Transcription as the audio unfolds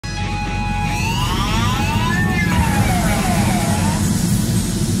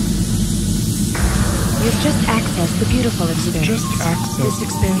just accessed the beautiful experience. This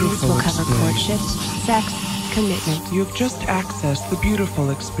experience will cover courtship, sex, commitment. You've just accessed the beautiful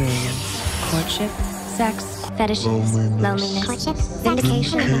experience. Courtship, sex, fetishes, loneliness, courtship,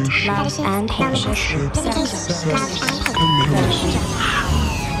 vindication, love, and hate.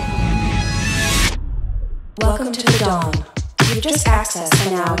 Welcome to the dawn. You've just accessed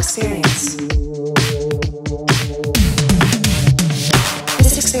the now experience.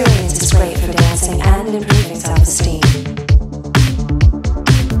 This experience is great for dancing and improving self-esteem.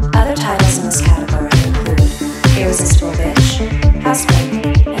 Other titles in this category include Irresistible Bitch,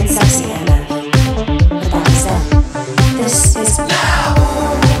 Housewife, and Sexy MF. With that said, this is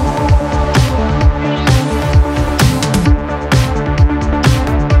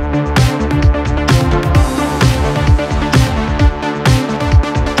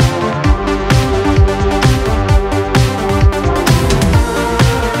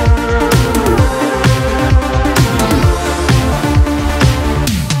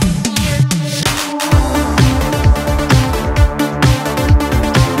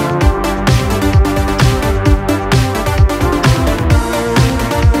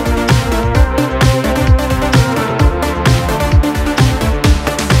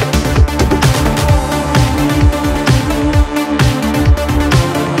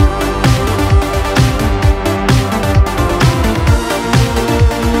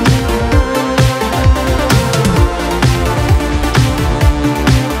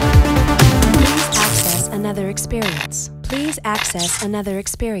Please access another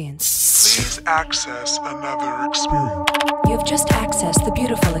experience. Please access another experience. You've just accessed the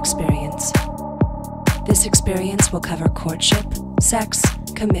beautiful experience. This experience will cover courtship, sex,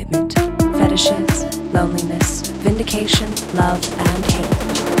 commitment, fetishes, loneliness, vindication, love, and hate.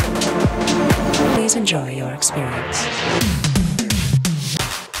 Please enjoy your experience.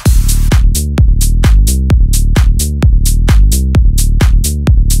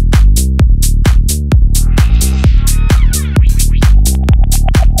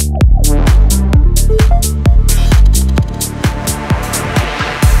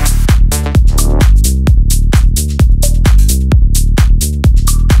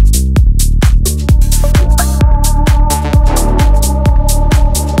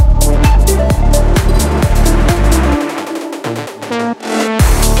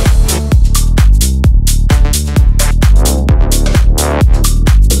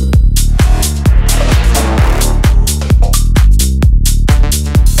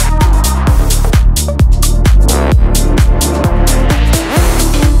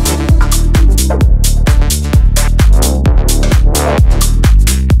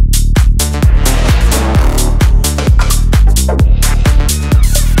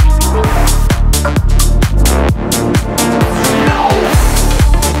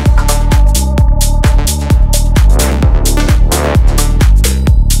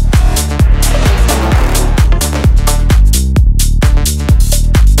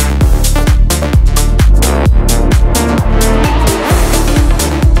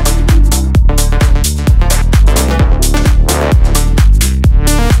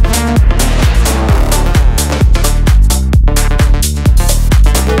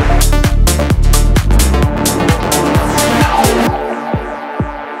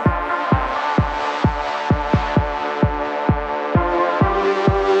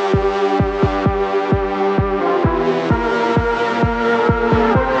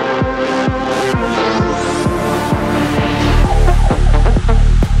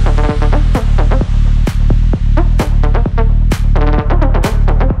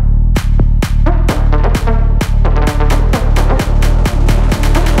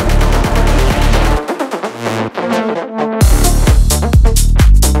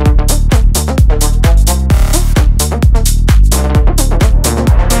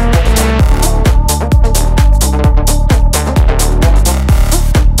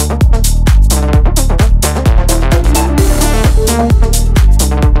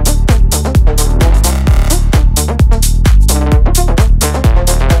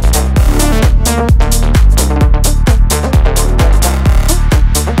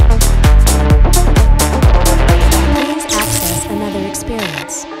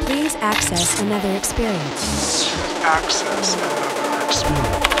 Access another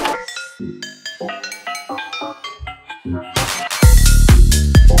experience.